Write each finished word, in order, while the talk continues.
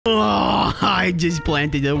I just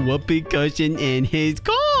planted a whoopee cushion in his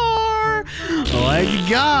car. Let's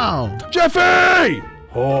go. Jeffy!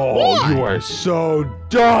 Oh, what? You are so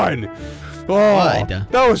done. Oh, What?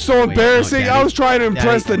 That was so embarrassing. no, I was trying to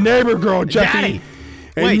impress the neighbor girl, Jeffy. Daddy.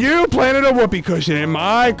 And Wait. you planted a whoopee cushion in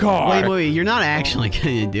my car. Wait, you're not actually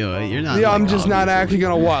gonna do it. You're not. Yeah, like, I'm just not actually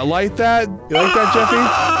gonna what? Light that? You like that,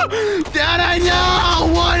 Jeffy? Dad, I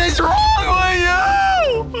know! What is wrong with you?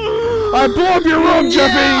 I blew up your room,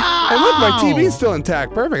 Jeffy! No! And look, my TV's still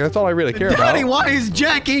intact. Perfect. That's all I really care Daddy, about. why is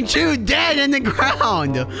Jackie Chu dead in the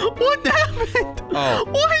ground? What happened? Oh.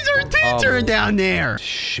 Why is our teacher down there?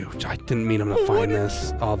 Shoot, I didn't mean him to find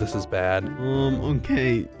this. Oh, this is bad.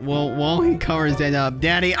 Okay. Well, while he covers that up,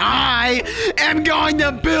 Daddy, I am going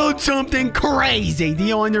to build something crazy. Do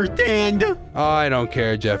you understand? I don't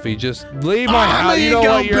care, Jeffy. Just leave my house. You know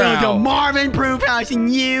go what? You're build out. a Marvin-proof house,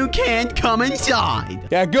 and you can't come inside.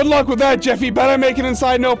 Yeah, good luck with that, Jeffy. Better make it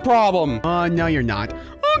inside, no problem. No, you're not.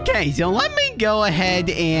 Okay, so let me go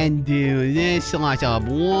ahead and do this. Slash up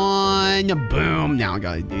one. Boom. Now I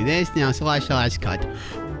gotta do this. Now slash cut.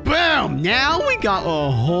 Boom! Now we got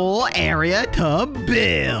a whole area to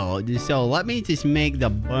build. So let me just make the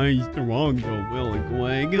base stronger really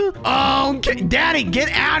quick. Okay, Daddy, get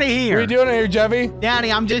out of here. What are you doing here, Jeffy?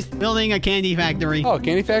 Daddy, I'm just building a candy factory. Oh,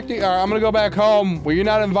 candy factory? All right, I'm going to go back home where you're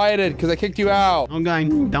not invited because I kicked you out. Okay,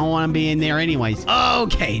 don't want to be in there anyways.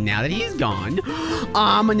 Okay, now that he's gone,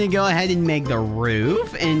 I'm going to go ahead and make the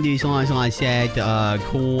roof and do slash set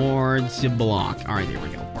quartz block. All right, there we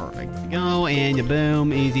go. Perfect. Go and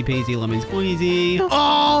boom, easy peasy lemon squeezy.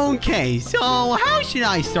 Okay, so how should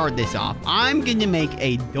I start this off? I'm gonna make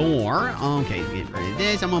a door. Okay, get rid of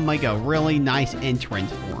this. I'm gonna make a really nice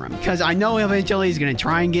entrance for him because I know eventually he's gonna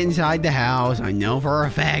try and get inside the house. I know for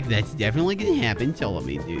a fact that's definitely gonna happen. So let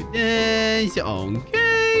me do this.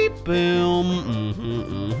 Okay, boom.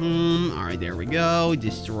 All right, there we go.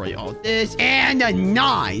 Destroy all this and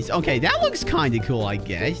nice. Okay, that looks kind of cool. I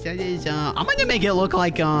guess that is. I'm gonna make it look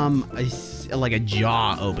like like a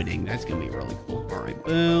jaw opening. That's gonna be really cool. All right,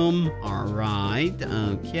 boom. All right,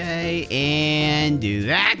 okay, and do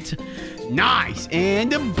that. Nice, and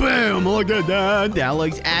boom. Look at that. That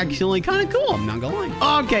looks actually kind of cool. I'm not gonna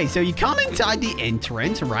lie. Okay, so you come inside the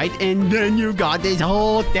entrance, right? And then you got this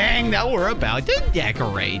whole thing that we're about to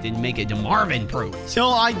decorate and make it Marvin proof. So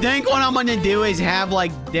I think what I'm gonna do is have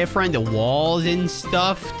like different walls and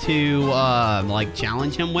stuff to like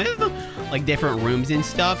challenge him with. Like different rooms and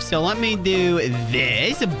stuff. So let me do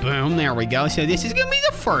this. Boom, there we go. So this is gonna be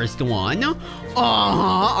the first one.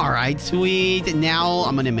 All right, sweet. Now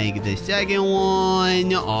I'm gonna make the second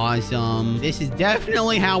one. Awesome. This is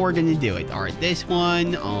definitely how we're gonna do it. All right, this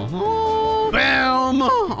one. Boom.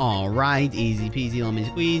 All right, easy peasy lemon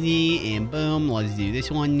squeezy, and boom. Let's do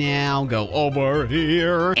this one now. Go over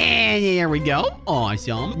here, and there we go.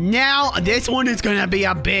 Awesome. Now this one is gonna be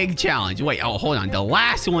a big challenge. Wait, hold on. The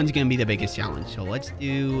last one's gonna be the biggest challenge. So let's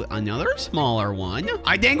do another smaller one.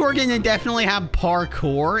 I think we're gonna definitely have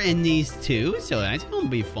parkour in these two, so that's gonna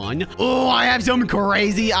be fun. Oh, I have some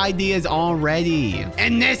crazy ideas already,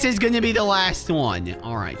 and this is gonna be the last one.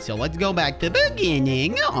 All right, so let's go back to the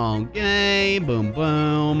beginning. Okay. Boom,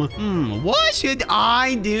 boom. What should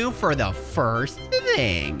I do for the first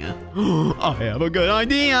thing? I have a good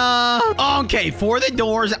idea. Okay, for the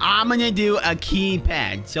doors, I'm gonna do a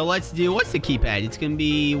keypad. So let's do, what's the keypad? It's gonna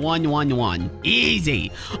be 111.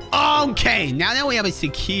 Easy. Okay, now that we have a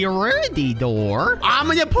security door, I'm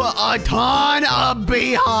gonna put a ton of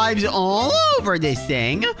beehives all over this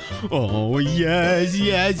thing. Oh, yes,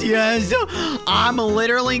 yes, yes. I'm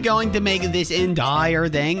literally going to make this entire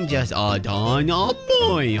thing just a ton of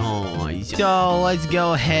beehives. So let's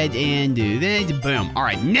go ahead and do this. Boom. All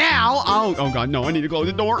right, now, oh God, no, I need to close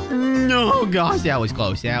the door. No, gosh, that was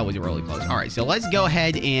close. That was really close. All right, so let's go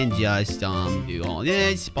ahead and just do all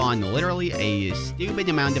this. Spawn literally a stupid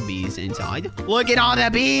amount of bees inside. Look at all the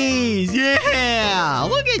bees. Yeah,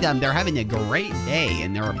 look at them. They're having a great day,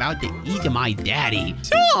 and they're about to eat my daddy.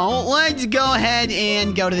 So let's go ahead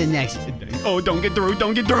and go to the next day. Oh, don't get through.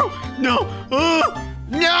 Don't get through. No.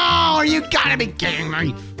 No, you gotta be kidding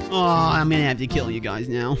me. Oh, I'm gonna have to kill you guys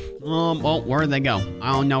now. Oh, where'd they go?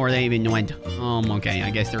 I don't know where they even went. Okay, I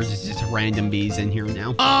guess there's just random bees in here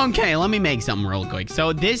now. Okay, let me make something real quick.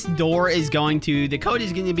 So this door is going to, the code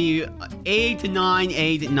is gonna be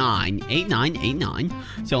 8989. 8989.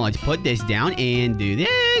 So let's put this down and do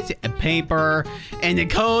this. A paper. And the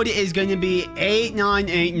code is gonna be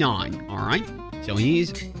 8989. All right. So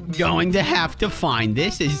he's going to have to find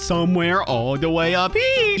this is somewhere all the way up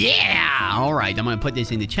here. Yeah. All right. I'm going to put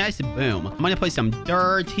this in the chest. Boom. I'm going to put some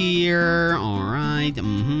dirt here. All right.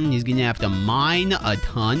 He's going to have to mine a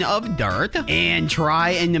ton of dirt and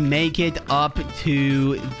try and make it up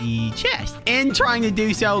to the chest. And trying to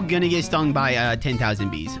do so, going to get stung by 10,000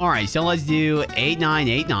 bees. All right. So let's do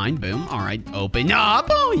 8989. Boom. All right. Open up.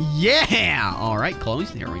 Oh, yeah. All right.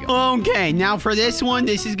 Close. There we go. Okay. Now for this one,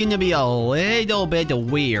 this is going to be a little bit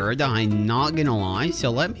weird. I'm not going to lie.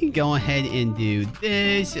 So let me go ahead and do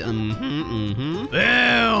this. Boom.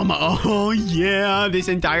 Oh, yeah. This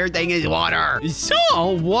entire thing is water. So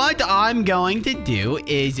what I'm going to do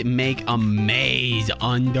is make a maze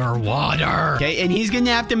underwater. Okay. And he's going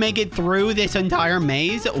to have to make it through this entire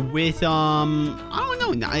maze with, I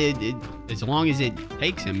don't know. As long as it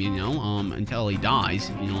takes him, you know, until he dies,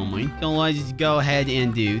 you know what I mean? So let's go ahead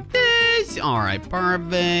and do this. All right,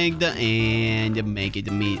 perfect. And make it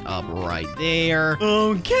meet up right there.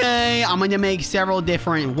 Okay, I'm going to make several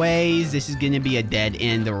different ways. This is going to be a dead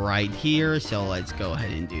end right here. So let's go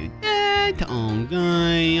ahead and do that.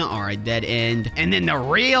 Okay, all right, dead end. And then the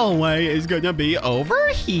real way is going to be over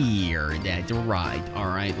here. That's right. All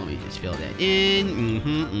right, let me just fill that in.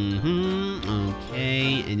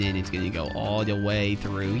 Okay, and then it's going to go all the way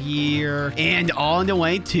through here and all the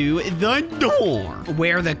way to the door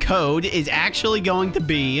where the code is actually going to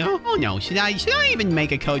be. Oh no, should I even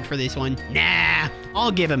make a code for this one? Nah,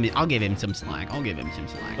 I'll give him some slack.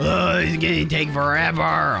 It's gonna take forever.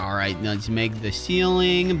 All right, let's make the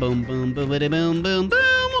ceiling. Boom, boom, boom, boom, boom, boom,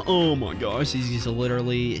 boom. Oh my gosh, this is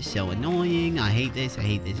literally so annoying. I hate this. I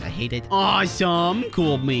hate it. Awesome.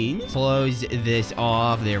 Cool beans. Close this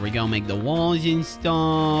off. There we go. Make the walls and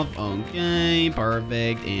stuff. Okay,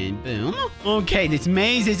 perfect. And boom. Okay, this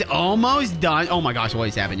maze is almost done. Oh my gosh, what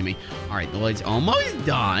is happening to me? All right, well, it's almost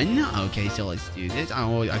done. Okay, so let's do this.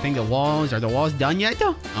 Oh, I think are the walls done yet?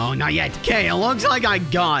 Oh, not yet. Okay, it looks like I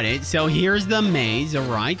got it. So here's the maze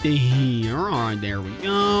right here. All right, there we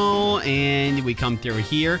go. And we come through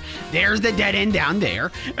here. There's the dead end down there.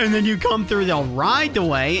 And then you come through the right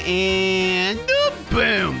way and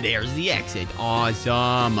boom, there's the exit.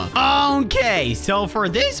 Awesome. Okay, so for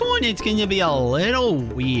this one, it's going to be a little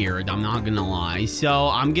weird. I'm not going to lie. So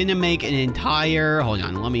I'm going to make an entire, hold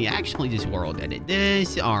on, let me actually just world edit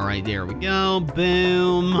this. All right, there we go.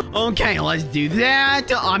 Boom. Okay, let's do that.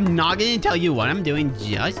 I'm not going to tell you what I'm doing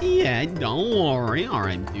just yet. Don't worry. All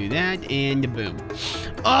right, do that and boom.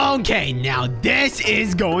 Okay, now this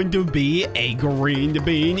is going to be a green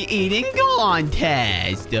bean eating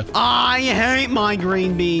contest. I hate my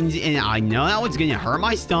green beans, and I know that was going to hurt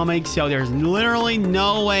my stomach, so there's literally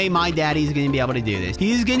no way my daddy's going to be able to do this.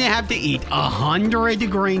 He's going to have to eat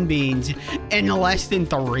 100 green beans in less than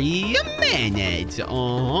 3 minutes.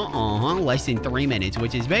 Less than 3 minutes,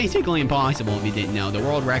 which is basically impossible if you didn't know. The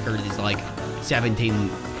world record is like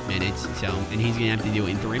 17 minutes, so, and he's gonna have to do it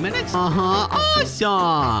in 3 minutes.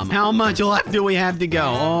 Awesome. How much left do we have to go?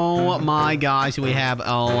 Oh my gosh, we have a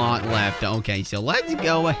lot left. Okay, so let's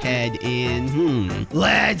go ahead and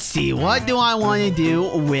let's see, what do I want to do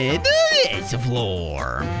with this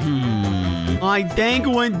floor? I think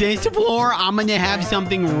with this floor, I'm gonna have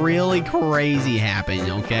something really crazy happen,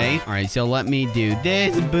 okay? All right, so let me do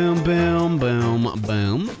this. Boom, boom, boom,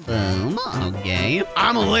 boom, boom. Okay.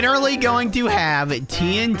 I'm literally going to have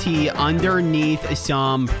TNT underneath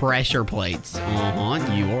some pressure plates.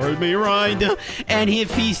 You heard me right. And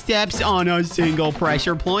if he steps on a single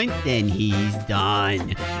pressure point, then he's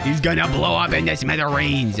done. He's gonna blow up into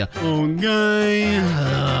smithereens. Okay.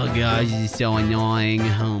 Oh, gosh, this is so annoying.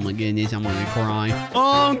 Oh, my goodness, I'm gonna cry.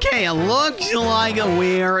 Okay, it looks like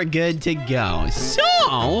we're good to go. So,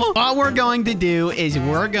 what we're going to do is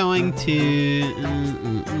we're going to...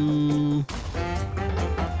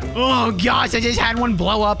 Oh, gosh, I just had one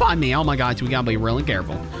blow up on me. Oh, my gosh, we gotta be really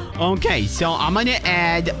careful. Okay, so I'm gonna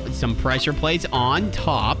add some pressure plates on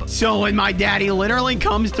top. So when my daddy literally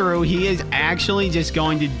comes through, he is actually just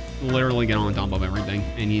going to literally get on top of everything.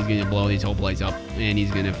 And he's gonna blow this whole place up. And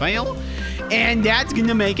he's gonna fail. And that's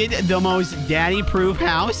gonna make it the most daddy-proof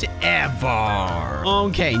house ever.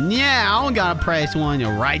 Okay, now gotta press one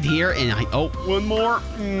right here. And one more.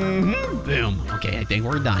 Boom. Okay, I think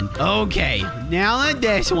we're done. Okay, now that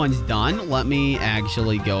this one's done, let me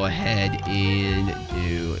actually go ahead and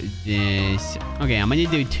do this. Okay, I'm gonna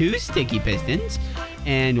do 2 sticky pistons.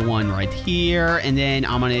 and one right here. And then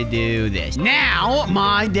I'm going to do this. Now,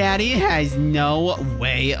 my daddy has no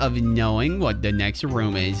way of knowing what the next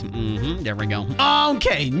room is. There we go.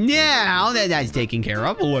 Okay, now that that's taken care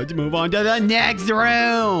of, let's move on to the next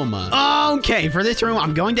room. Okay, for this room,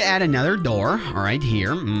 I'm going to add another door right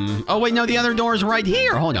here. Oh, wait, no, the other door is right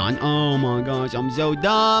here. Hold on. Oh, my gosh, I'm so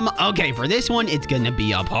dumb. Okay, for this one, it's going to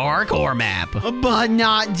be a parkour map. But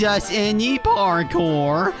not just any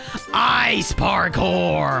parkour. Ice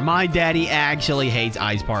parkour. My daddy actually hates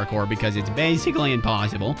ice parkour because it's basically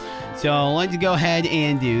impossible. So let's go ahead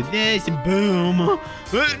and do this. Boom.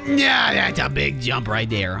 Yeah, that's a big jump right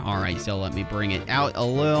there. All right, so let me bring it out a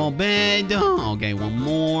little bit. Okay, one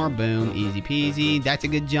more. Boom. Easy peasy. That's a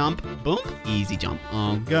good jump. Boom. Easy jump.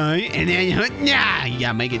 Okay. And then, yeah, you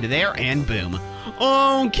gotta make it to there and boom.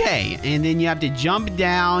 Okay, and then you have to jump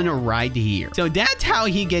down right here. So that's how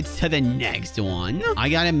he gets to the next one. I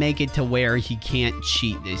gotta make it to where he can't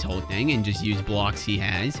cheat this whole thing and just use blocks he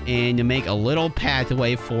has. And to make a little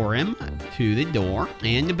pathway for him to the door.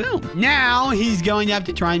 And boom. Now he's going to have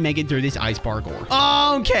to try and make it through this ice parkour.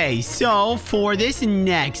 Okay, so for this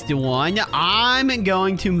next one, I'm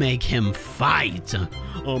going to make him fight.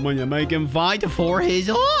 I'm gonna make him fight for his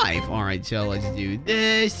life. All right, so let's do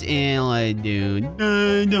this, and let's do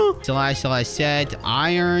slash set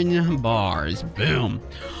iron bars. Boom.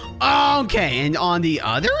 Okay, and on the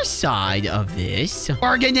other side of this,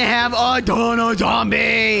 we're gonna have a ton of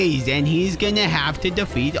zombies, and he's gonna have to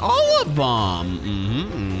defeat all of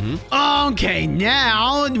them. Okay,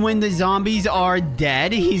 now when the zombies are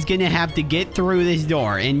dead, he's gonna have to get through this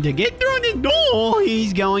door, and to get through the door,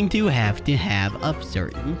 he's going to have a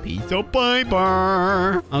certain piece of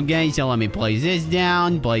paper. Okay, so let me place this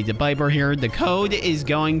down, place the paper here. The code is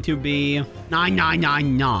going to be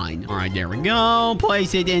 9999. All right, there we go.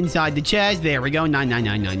 Place it inside the chest. There we go.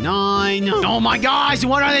 99999. Oh my gosh,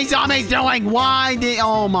 what are these zombies doing? Why did...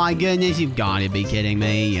 Oh my goodness, you've got to be kidding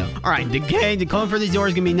me. All right, the code for this door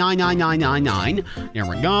is going to be 99999. There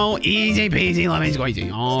we go. Easy peasy, lemon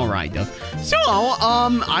squeezy. All right, so,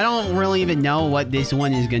 I don't really even know what this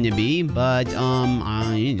one is going to be, but,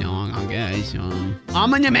 you know, I guess, I'm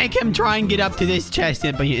going to make him try and get up to this chest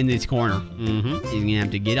in this corner. He's going to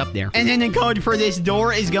have to get up there. And then the code for this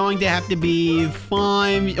door is going to have to be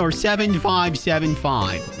 7575.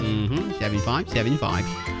 7575.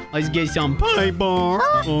 Let's get some paper.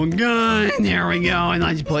 Okay, there we go. And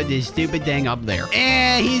let's put this stupid thing up there.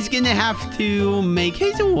 And he's gonna have to make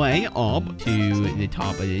his way up to the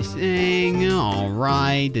top of this thing. All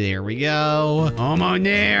right, there we go. Almost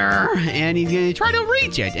there. And he's gonna try to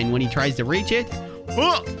reach it. And when he tries to reach it,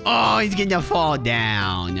 oh, he's gonna fall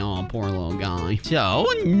down. Oh, poor little guy. So,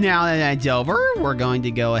 now that that's over, we're going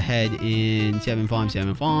to go ahead in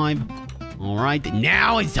 7575. All right,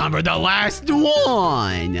 now it's time for the last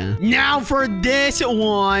one. Now for this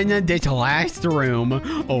one, this last room.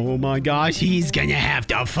 Oh my gosh, he's gonna have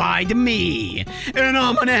to fight me. And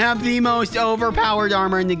I'm gonna have the most overpowered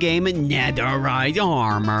armor in the game, netherite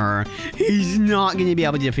armor. He's not gonna be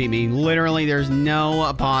able to defeat me. Literally, there's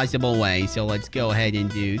no possible way. So let's go ahead and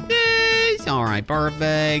do this. All right,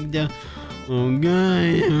 perfect.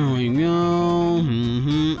 Okay, here we go.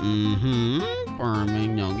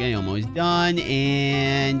 Perfect. Okay, almost done.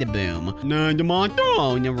 And boom.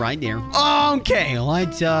 Right there. Okay,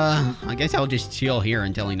 let's, I guess I'll just chill here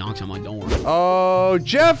until he knocks on my door. Oh,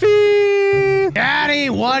 Jeffy! Daddy,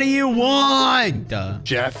 what do you want?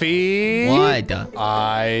 Jeffy? What?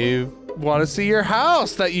 I want to see your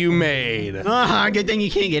house that you made. Good thing you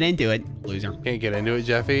can't get into it, loser. Can't get into it,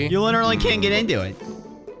 Jeffy? You literally can't get into it.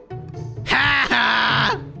 Ha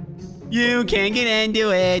ha! You can't get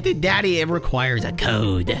into it. Daddy, it requires a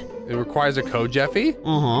code. It requires a code, Jeffy?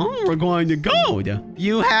 We're going to code.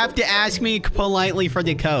 You have to ask me politely for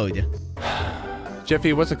the code.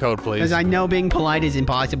 Jeffy, what's the code, please? Because I know being polite is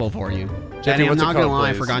impossible for you. Jeffy, Daddy, I'm not going to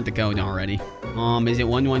lie, please? I forgot the code already. Is it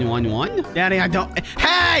 1111? Daddy, I don't...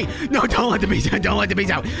 Hey! No, don't let the bees out. Don't let the bees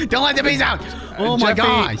out. Don't let the bees out. Oh, my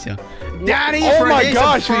gosh. Daddy, for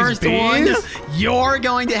this first one, you're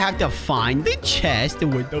going to have to find the chest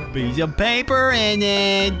with the piece of paper in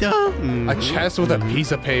it. A chest with a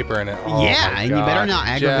piece of paper in it. Oh yeah, and you better not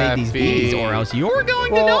aggravate these bees or else you're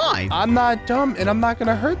going to die. I'm not dumb, and I'm not going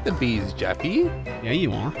to hurt the bees, Jeffy. Yeah,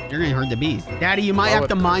 you are. You're going to hurt the bees. Daddy, you might have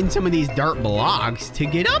to mine some of these dirt blocks to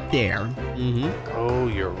get up there. Oh,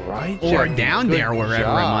 you're right, Jeffy. Or down Good there, wherever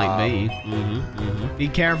job. it might be. Be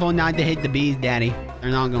careful not to hit the bees, Daddy. They're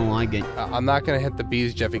not going to like it. I'm not going to hit the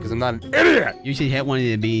bees, Jeffy, because I'm not an idiot. You should hit one of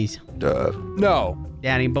the bees. No.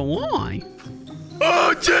 Daddy, but why?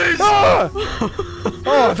 Oh, jeez!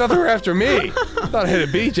 Oh, I thought they were after me. I thought I hit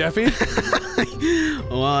a bee, Jeffy.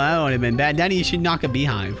 Well, that would have been bad. Daddy, you should knock a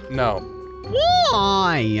beehive. No.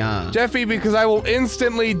 Why? Jeffy, because I will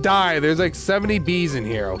instantly die. There's like 70 bees in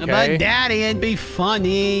here, okay? But Daddy, it'd be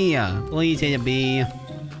funny. Please hit a bee.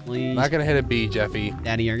 Please. I'm not gonna hit a bee, Jeffy.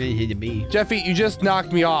 Daddy, you're gonna hit a bee. Jeffy, you just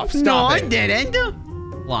knocked me off. Stop no, it. I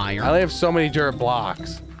didn't. Liar. I only have so many dirt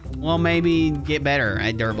blocks. Well, maybe get better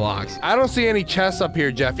at dirt blocks. I don't see any chests up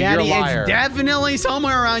here, Jeffy. Daddy, You're a liar. it's definitely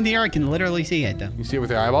somewhere around here. I can literally see it. You see it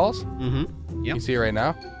with your eyeballs? Mm-hmm. Yep. You see it right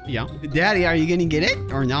now? Yeah. Daddy, are you gonna get it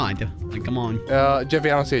or not? Like, come on.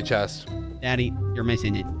 Jeffy, I don't see a chest. Daddy, you're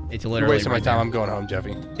missing it. It's You're literally wasting my right time. there. I'm going home,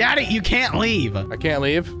 Jeffy. Daddy, you can't leave. I can't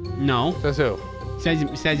leave? No. Says who?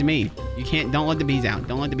 Says me. You can't. Don't let the bees out.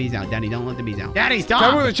 Don't let the bees out. Daddy, don't let the bees out. Daddy, stop.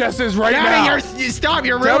 Tell me where the chest is right now. Daddy, stop.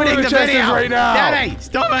 You're Tell me ruining where the the chest video. is right now. Daddy,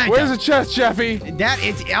 stop it. Where's the chest, Jeffy? Dad,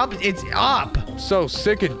 it's up. It's up. I'm so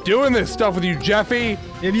sick of doing this stuff with you, Jeffy.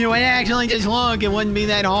 If you would actually just look, it wouldn't be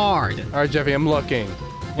that hard. All right, Jeffy, I'm looking.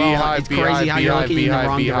 Well, Beehive, it's crazy how you're looking in the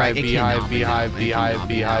wrong direction. beehive, beehive.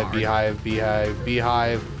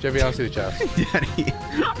 Jeffy, I don't see the chest. Daddy,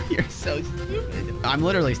 you're so stupid. I'm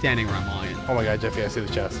literally standing where I'm lying. Oh my God, Jeffy, I see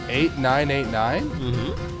the chest.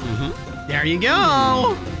 8989. There you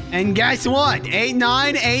go. And guess what?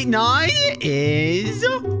 8989 is...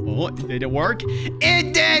 Oh, did it work?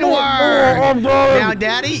 It did work! Now,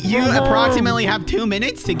 Daddy, you approximately have 2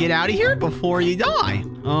 minutes to get out of here before you die.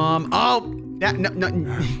 No,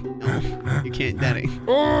 you can't, Daddy.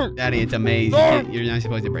 Daddy, it's a maze. You're not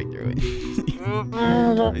supposed to break through it.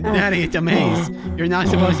 Daddy, it's a maze. You're not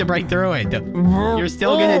supposed to break through it. You're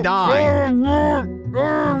still gonna die.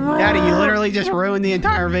 Daddy, you literally just ruined the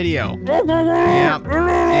entire video. Yep.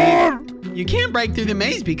 Hey, you can't break through the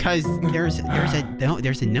maze because there's a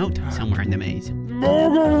note somewhere in the maze. Yeah,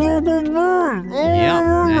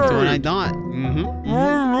 that's what I thought.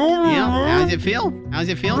 Yeah, how's it feel? How's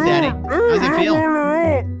it feel, Daddy? How's it feel?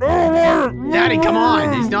 Daddy, come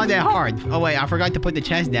on. It's not that hard. Oh, wait, I forgot to put the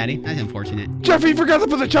chest, Daddy. That's unfortunate. Jeffy forgot to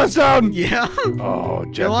put the chest down. Yeah. Oh,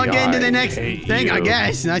 Jeffy, We'll get into the next hate thing, you. I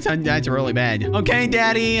guess. That's really bad. Okay,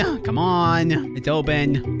 Daddy. Come on. It's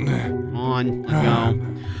open. Come on. Let's go.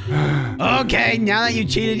 Okay, now that you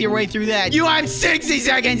cheated your way through that, you have 60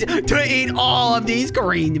 seconds to eat all of these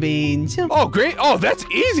green beans. Oh, great. Oh, that's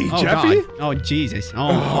easy, Oh, Jeffy. God. Oh, Jesus.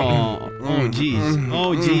 Oh, jeez.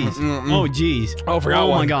 Oh, jeez. Oh, jeez. Oh, forgot Oh,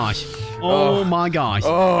 one. my gosh. Oh, my gosh.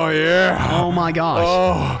 Oh, yeah. Oh, my gosh.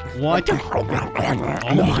 Oh. What? Oh, my gosh.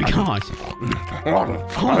 Oh, my gosh.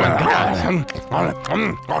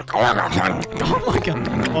 Oh, my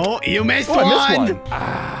God. Oh, you missed one. I missed one.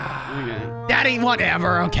 Daddy,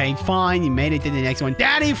 whatever. Okay, fine. You made it to the next one.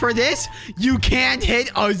 Daddy, for this, you can't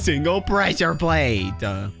hit a single pressure plate.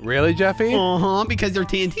 Really, Jeffy? Uh-huh, because they're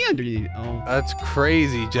TNT underneath. Oh. That's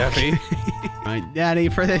crazy, Jeffy. All right, Daddy,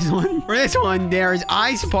 for this one, there's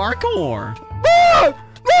ice parkour. Oh,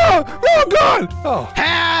 God. Oh.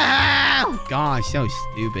 Ah! Gosh, so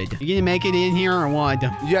stupid. You gonna make it in here or what?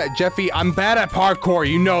 Yeah, Jeffy, I'm bad at parkour.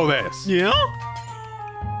 You know this. Yeah?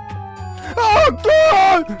 Oh,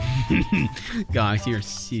 God! Gosh, you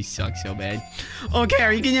suck so bad. Okay,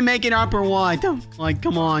 are you gonna make it up or what? Like,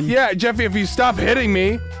 come on. Yeah, Jeffy, if you stop hitting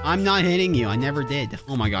me. I'm not hitting you. I never did.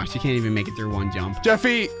 Oh my gosh, you can't even make it through one jump.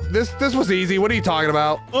 Jeffy, this was easy. What are you talking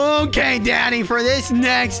about? Okay, Daddy, for this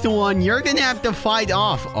next one, you're gonna have to fight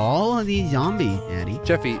off all of these zombies, Daddy.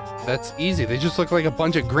 Jeffy, that's easy. They just look like a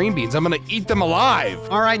bunch of green beans. I'm gonna eat them alive.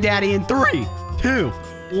 All right, Daddy, in 3, 2,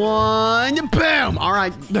 1, boom! All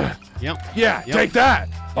right. Yep. Yeah, Yep. take that.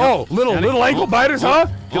 Yep. Oh, little ankle biters, huh?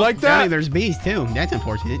 You like that? Daddy, there's bees too. That's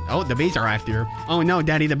unfortunate. Oh, the bees are after you. Oh no,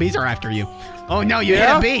 Daddy, the bees are after you. Oh no, you hit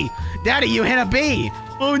a bee. Daddy, you hit a bee.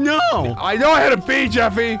 Oh no. I know I hit a bee,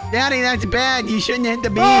 Jeffy. Daddy, that's bad. You shouldn't hit the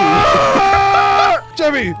bee.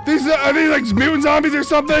 Jeffy, are these like mutant zombies or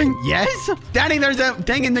something? Yes. Daddy, there's a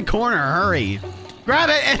thing in the corner. Hurry. Grab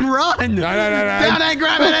it and run. No. Daddy,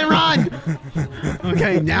 grab it and run.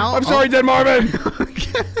 Okay, now. I'm sorry, Dead Marvin.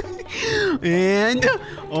 And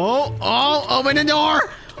open the door.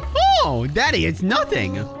 Oh, Daddy, it's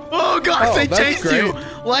nothing. Oh gosh, they chased you.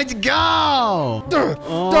 Let's go.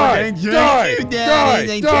 They chased you, Daddy.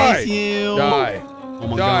 They chased you. Die. Oh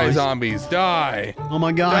my Die, gosh. zombies. Die. Oh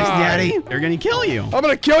my gosh, Die. Daddy. They're gonna kill you. I'm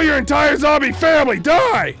gonna kill your entire zombie family.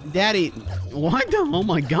 Die. Daddy, what? Oh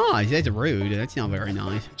my gosh, that's rude. That's not very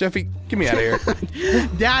nice. Jeffy, get me out of here.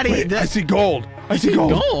 Daddy, Wait, I see gold. I see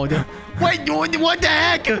gold. Wait, what the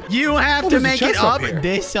heck? You have to make it up here.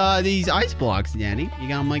 these ice blocks, Daddy. You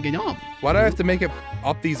gotta make it up. Why do I have to make it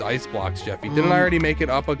up these ice blocks, Jeffy? Didn't I already make it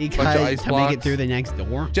up a bunch of ice blocks? To make it through the next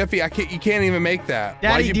door. Jeffy, you can't even make that.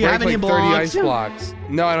 Daddy, Why'd you do you break have any like 30 blocks? ice blocks?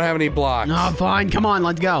 No, I don't have any blocks. Oh, fine. Come on,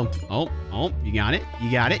 let's go. Oh, Oh, you got it. You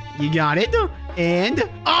got it. You got it. And,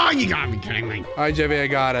 oh, you gotta be kidding me. All right, Jeffy, I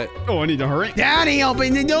got it. Oh, I need to hurry. Daddy,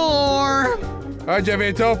 open the door. All right, Jeffy,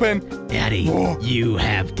 it's open. Daddy, you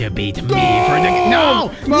have to beat me for Goal! the...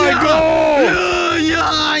 No! My goal!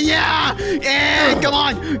 Yeah! And come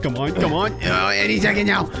on! Come on, come on. Any second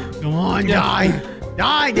now. Come on, die.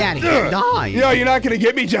 Die, Daddy. Die. Yeah, you're not going to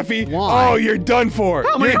get me, Jeffy. Why? Oh, you're done for.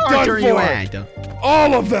 How many You're hearts done are for. you at?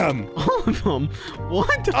 All of them. All of them?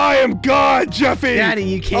 What? I am God, Jeffy. Daddy,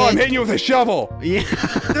 you can't... Oh, I'm hitting you with a shovel. Yeah.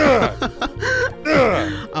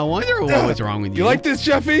 I wonder what was wrong with you. You like this,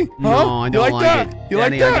 Jeffy? Huh? No, I don't you like that? it. You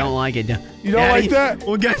Daddy, like that? I don't like it. You don't Daddy, like that?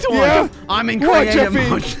 Well, guess what? Yeah? I'm in What, creative Jeffy?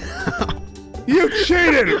 mode. You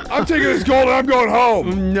cheated. I'm taking this gold and I'm going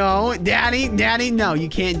home. No, Daddy, no, you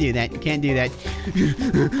can't do that. You can't do that.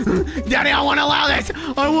 Daddy, I won't allow this.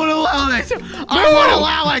 I won't allow this. I won't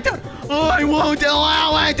allow it. I won't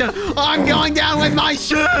allow it. I'm going down with my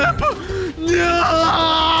ship. No.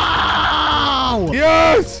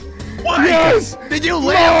 Yes. What? Yes. Did you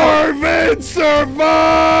live? Marvin survives.